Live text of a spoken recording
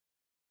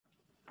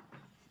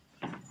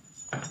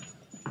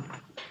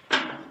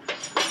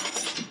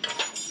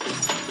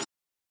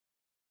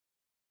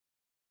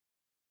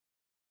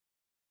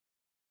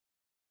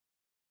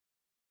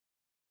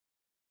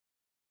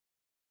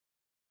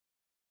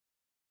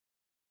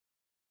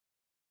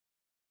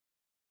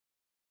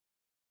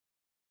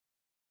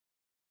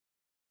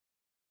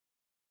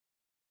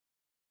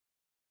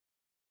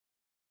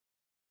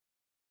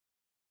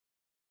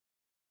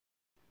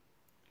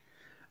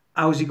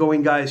How's it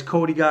going, guys?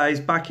 Cody, guys,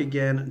 back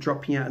again,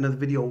 dropping out another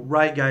video.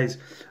 Right, guys,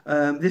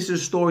 this is a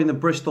story in the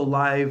Bristol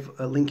Live,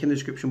 link in the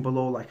description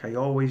below, like I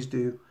always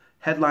do.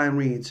 Headline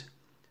reads,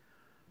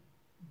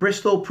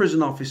 Bristol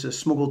prison officer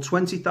smuggled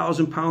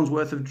 £20,000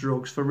 worth of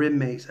drugs for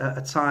inmates at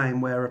a time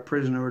where a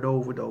prisoner had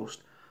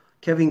overdosed.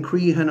 Kevin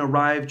Crehan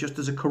arrived just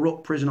as a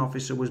corrupt prison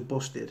officer was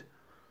busted.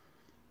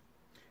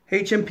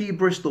 HMP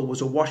Bristol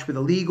was awash with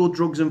illegal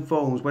drugs and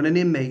phones when an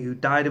inmate who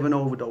died of an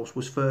overdose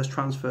was first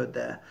transferred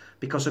there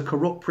because a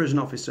corrupt prison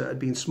officer had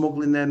been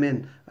smuggling them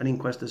in, an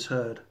inquest has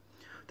heard.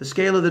 The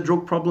scale of the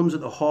drug problems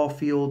at the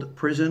Horfield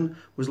prison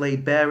was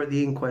laid bare at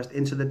the inquest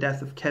into the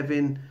death of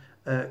Kevin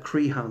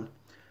Crehan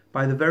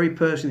by the very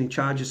person in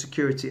charge of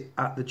security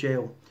at the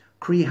jail.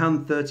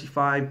 Crehan,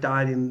 35,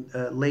 died in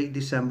late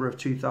December of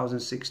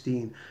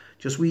 2016,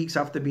 just weeks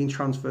after being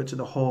transferred to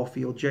the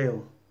Horfield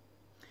jail.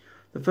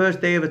 The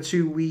first day of a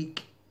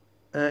 2-week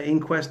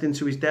inquest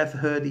into his death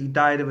heard he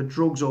died of a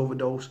drugs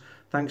overdose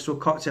thanks to a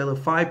cocktail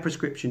of 5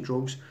 prescription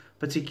drugs,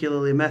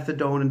 particularly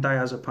methadone and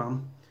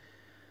diazepam.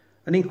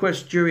 An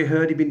inquest jury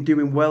heard he'd been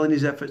doing well in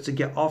his efforts to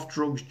get off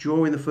drugs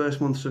during the first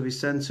months of his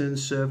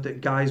sentence, served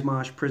at Guy's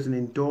Marsh Prison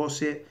in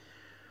Dorset.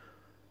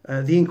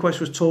 The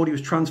inquest was told he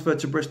was transferred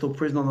to Bristol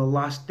Prison on the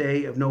last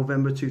day of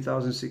November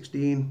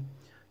 2016.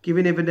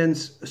 Giving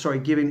evidence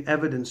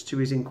to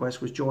his inquest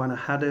was Joanna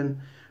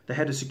Haddon, the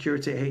head of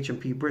security at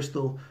HMP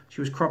Bristol.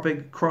 She was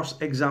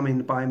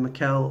cross-examined by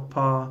Michael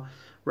Parr,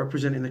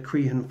 representing the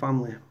Crehan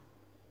family.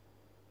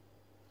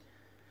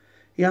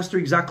 He asked her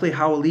exactly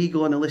how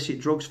illegal and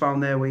illicit drugs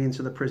found their way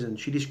into the prison.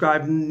 She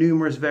described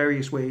numerous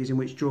various ways in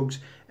which drugs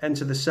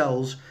enter the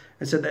cells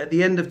and said that at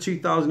the end of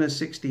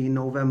 2016,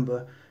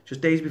 November,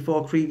 just days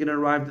before Crehan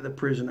arrived at the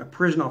prison, a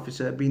prison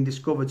officer had been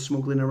discovered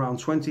smuggling around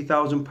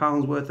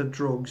 £20,000 worth of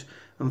drugs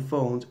and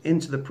phones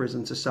into the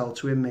prison to sell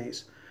to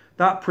inmates.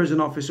 That prison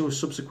officer was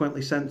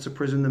subsequently sent to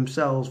prison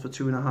themselves for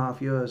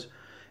 2.5 years.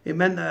 It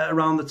meant that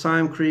around the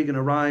time Crehan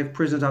arrived,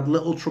 prisoners had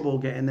little trouble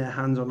getting their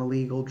hands on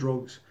illegal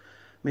drugs.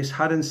 Miss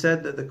Haddon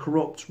said that the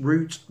corrupt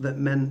route that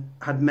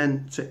had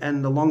meant to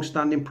end the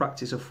long-standing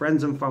practice of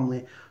friends and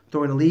family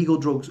throwing illegal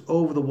drugs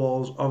over the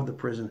walls of the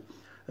prison,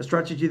 a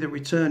strategy that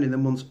returned in the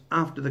months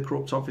after the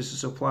corrupt officer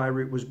supply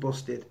route was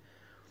busted.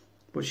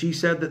 But she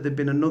said that there'd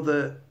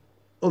been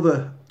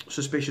other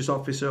suspicious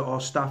officer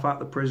or staff at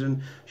the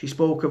prison. She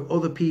spoke of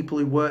other people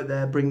who worked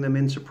there, bring them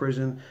into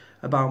prison,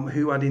 about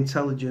who had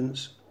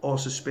intelligence or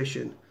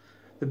suspicion.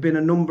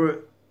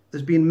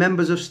 There's been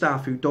members of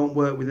staff who don't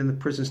work within the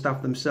prison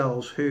staff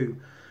themselves who,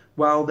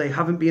 while they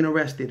haven't been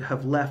arrested,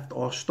 have left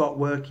or stopped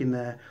working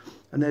there,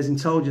 and there's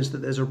intelligence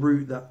that there's a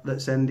route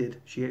that's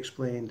ended, she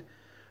explained.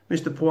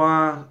 Mr.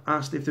 Poir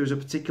asked if there was a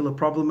particular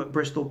problem at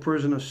Bristol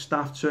Prison of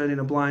staff turning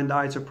a blind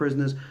eye to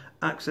prisoners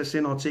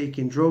accessing or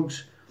taking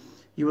drugs.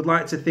 You would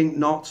like to think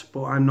not,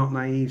 but I'm not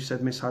naive,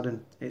 said Miss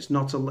Haddon. It's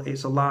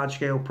a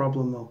large-scale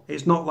problem, though.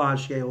 It's not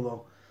large-scale,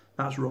 though.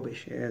 That's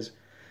rubbish, it is.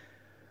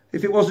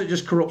 If it wasn't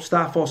just corrupt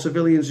staff or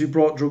civilians who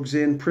brought drugs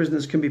in,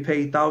 prisoners can be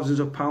paid thousands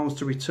of pounds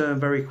to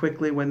return very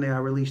quickly when they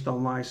are released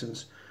on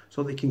licence,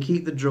 so they can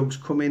keep the drugs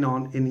coming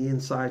on in the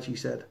inside, she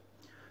said.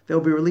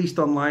 They'll be released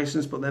on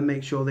licence, but then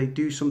make sure they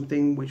do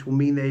something which will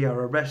mean they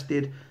are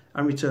arrested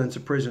and returned to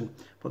prison,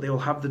 but they will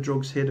have the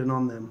drugs hidden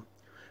on them.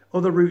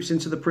 Other routes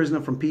into the prison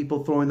are from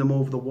people throwing them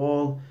over the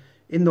wall.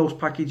 In those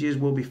packages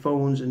will be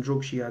phones and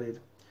drugs, she added.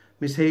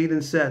 Miss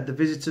Hayden said the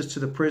visitors to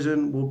the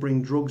prison will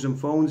bring drugs and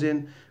phones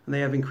in, and they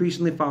have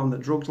increasingly found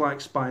that drugs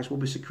like spice will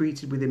be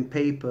secreted within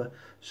paper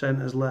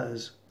sent as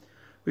letters.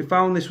 We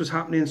found this was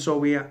happening, so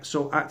we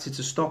acted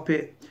to stop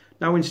it.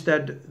 Now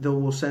instead they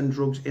will send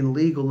drugs in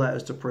legal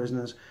letters to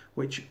prisoners,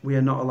 which we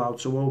are not allowed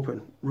to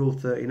open, Rule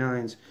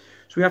 39s.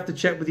 So we have to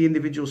check with the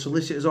individual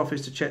solicitor's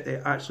office to check they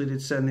actually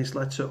did send this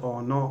letter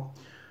or not.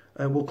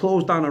 We'll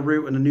close down a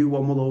route and a new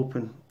one will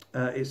open.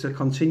 It's a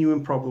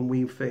continuing problem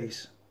we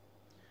face.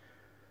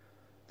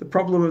 The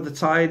problem of the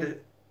tide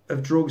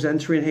of drugs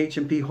entering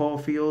HMP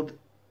Horfield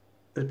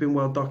has been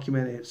well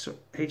documented. So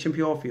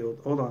HMP Horfield,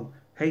 hold on,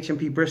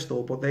 HMP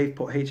Bristol, but they've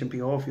put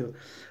HMP Horfield,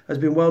 has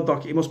been well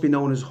documented. It must be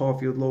known as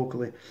Horfield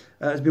locally.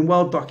 It's been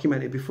well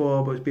documented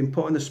before, but it's been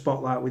put in the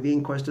spotlight with the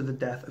inquest of the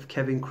death of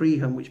Kevin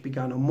Crehan, which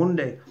began on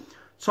Monday.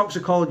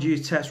 Toxicology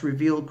tests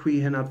revealed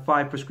Crehan had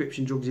 5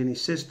 prescription drugs in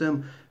his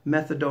system: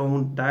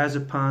 methadone,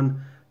 diazepam,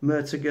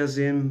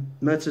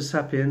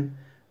 mirtazapine,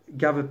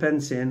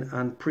 gabapentin,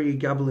 and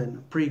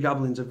pregabalin.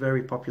 Pregabalin's a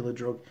very popular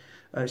drug.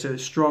 It's a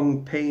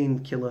strong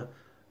painkiller,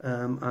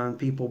 and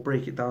people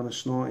break it down and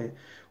snort it.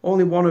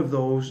 Only one of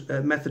those,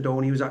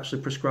 methadone, he was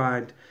actually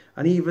prescribed.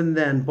 And even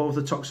then, both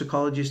the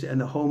toxicologist and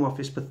the Home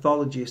Office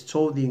pathologist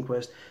told the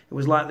inquest it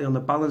was likely on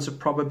the balance of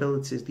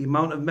probabilities. The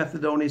amount of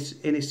methadone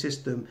in his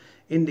system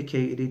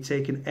indicated he'd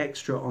taken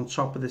extra on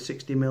top of the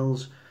 60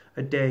 mils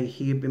a day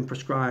he had been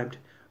prescribed.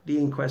 The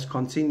inquest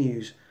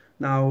continues.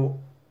 Now,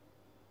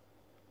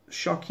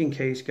 shocking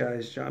case,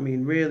 guys. I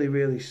mean, really,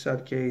 really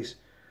sad case.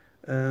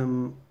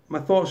 My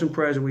thoughts and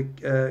prayers are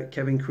with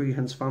Kevin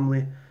Crehan's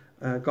family.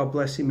 God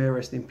bless him, may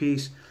rest in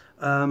peace.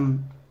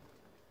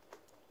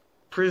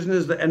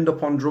 prisoners that end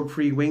up on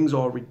drug-free wings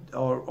or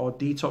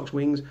detox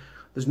wings,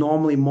 there's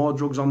normally more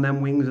drugs on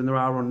them wings than there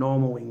are on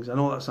normal wings. I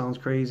know that sounds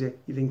crazy.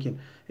 You're thinking,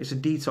 it's a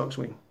detox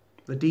wing.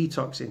 They're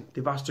detoxing.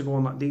 They've asked to go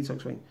on that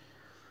detox wing.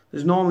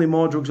 There's normally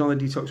more drugs on the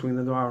detox wing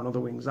than there are on other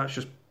wings. That's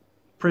just,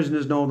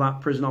 prisoners know that,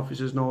 prison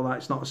officers know that.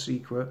 It's not a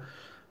secret.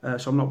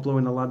 So I'm not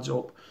blowing the lads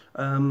up.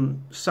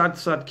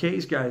 Sad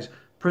case, guys.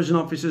 Prison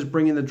officers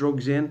bringing the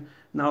drugs in.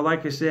 Now,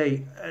 like I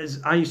say,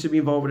 as I used to be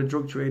involved with a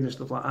drug trade and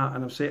stuff like that,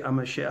 and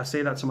I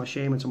say that to my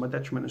shame and to my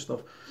detriment and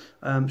stuff.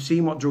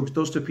 Seeing what drugs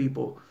does to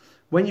people.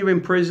 When you're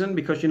in prison,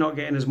 because you're not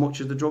getting as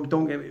much as the drug,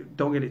 don't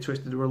get it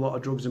twisted. There are a lot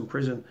of drugs in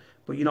prison,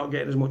 but you're not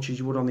getting as much as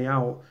you would on the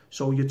out.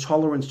 So your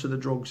tolerance to the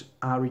drugs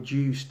are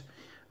reduced.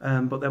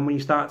 But then when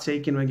you start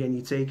taking them again,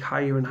 you take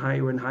higher and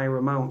higher and higher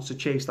amounts to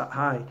chase that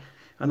high,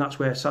 and that's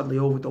where sadly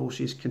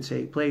overdoses can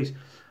take place.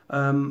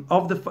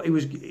 It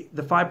was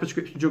the 5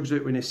 prescription drugs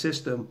that were in his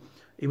system.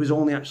 He was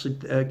only actually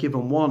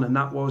given one, and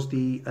that was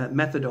the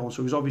methadone. So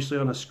he was obviously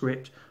on a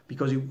script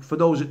because, for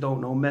those that don't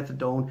know,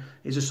 methadone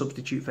is a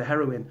substitute for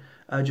heroin,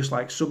 just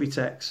like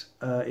Subutex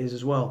is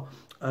as well.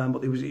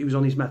 But he was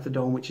on his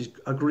methadone, which is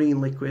a green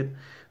liquid,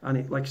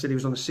 and like I said, he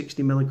was on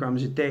 60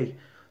 milligrams a day.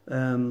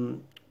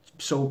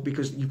 So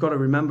because you've got to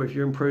remember, if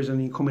you're in prison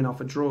and you're coming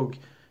off a drug,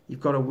 you've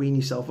got to wean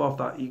yourself off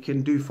that. You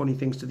can do funny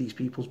things to these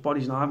people's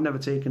bodies. Now, I've never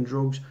taken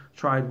drugs,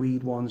 tried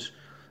weed once,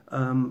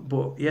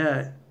 but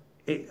yeah.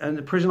 And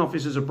the prison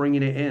officers are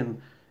bringing it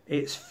in.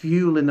 It's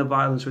fueling the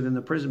violence within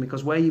the prison,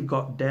 because where you've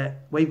got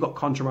debt, where you've got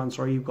contraband,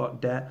 sorry, you've got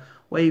debt.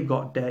 Where you've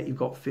got debt, you've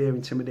got fear,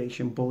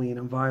 intimidation, bullying,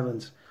 and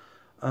violence.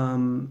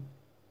 And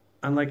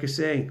like I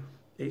say,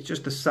 it's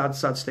just a sad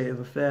state of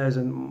affairs.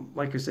 And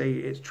like I say,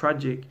 it's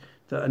tragic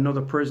that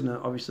another prisoner,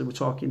 obviously we're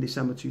talking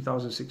December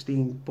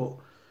 2016, but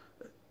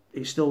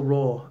it's still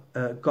raw.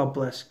 God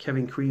bless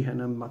Kevin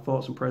Crehan, and my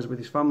thoughts and prayers with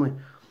his family.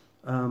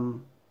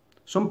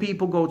 Some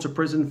people go to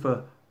prison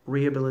for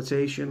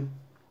rehabilitation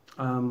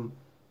and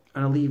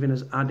are leaving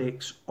as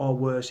addicts or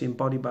worse in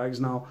body bags.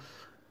 Now,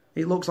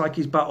 it looks like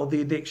he's battled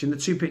the addiction. The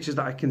 2 pictures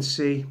that I can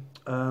see,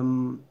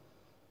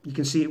 you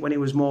can see it when he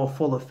was more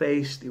fuller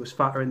faced, he was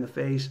fatter in the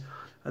face,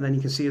 and then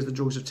you can see as the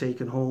drugs have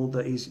taken hold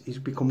that he's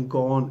become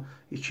gaunt,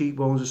 his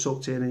cheekbones are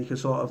sucked in, and you can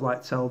sort of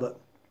like tell that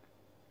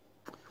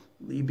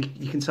you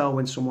can tell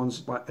when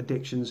someone's like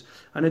addictions.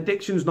 And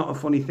addiction's not a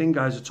funny thing,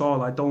 guys, at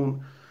all.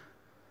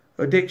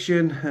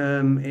 Addiction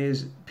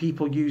is,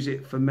 people use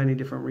it for many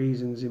different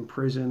reasons in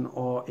prison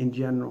or in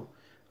general,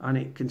 and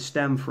it can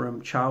stem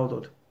from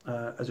childhood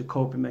as a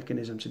coping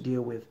mechanism to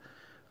deal with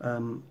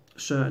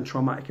certain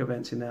traumatic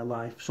events in their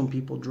life. Some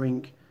people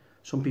drink,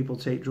 some people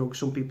take drugs,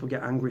 some people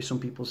get angry, some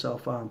people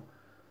self-harm.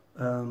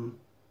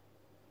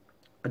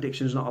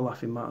 Addiction is not a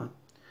laughing matter.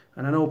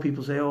 And I know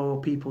people say, oh,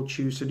 people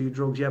choose to do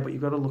drugs. Yeah, but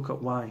you've got to look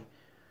at why.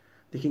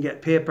 They can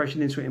get peer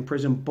pressured into it in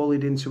prison,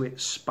 bullied into it,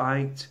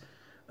 spiked.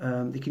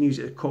 They can use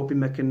it as a coping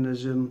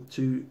mechanism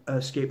to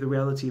escape the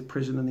reality of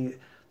prison and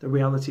the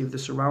reality of the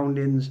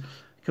surroundings.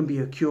 It can be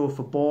a cure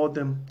for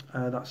boredom.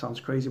 That sounds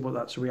crazy, but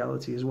that's a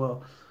reality as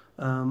well.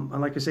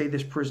 And like I say,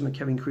 this prisoner,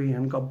 Kevin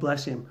Crehan, God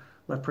bless him,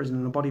 left prison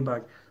in a body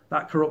bag.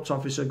 That corrupt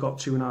officer got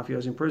 2.5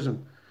 years in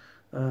prison.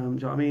 Do you know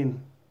what I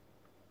mean?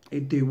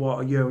 He'd do,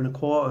 what, 1.25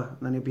 years, and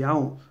then he'd be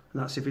out.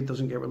 And that's if he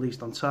doesn't get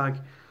released on tag.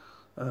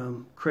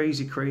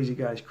 Crazy,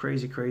 guys.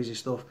 Crazy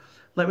stuff.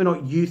 Let me know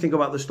what you think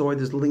about the story.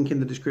 There's a link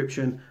in the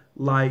description.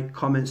 Like,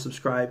 comment,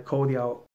 subscribe. Cody out.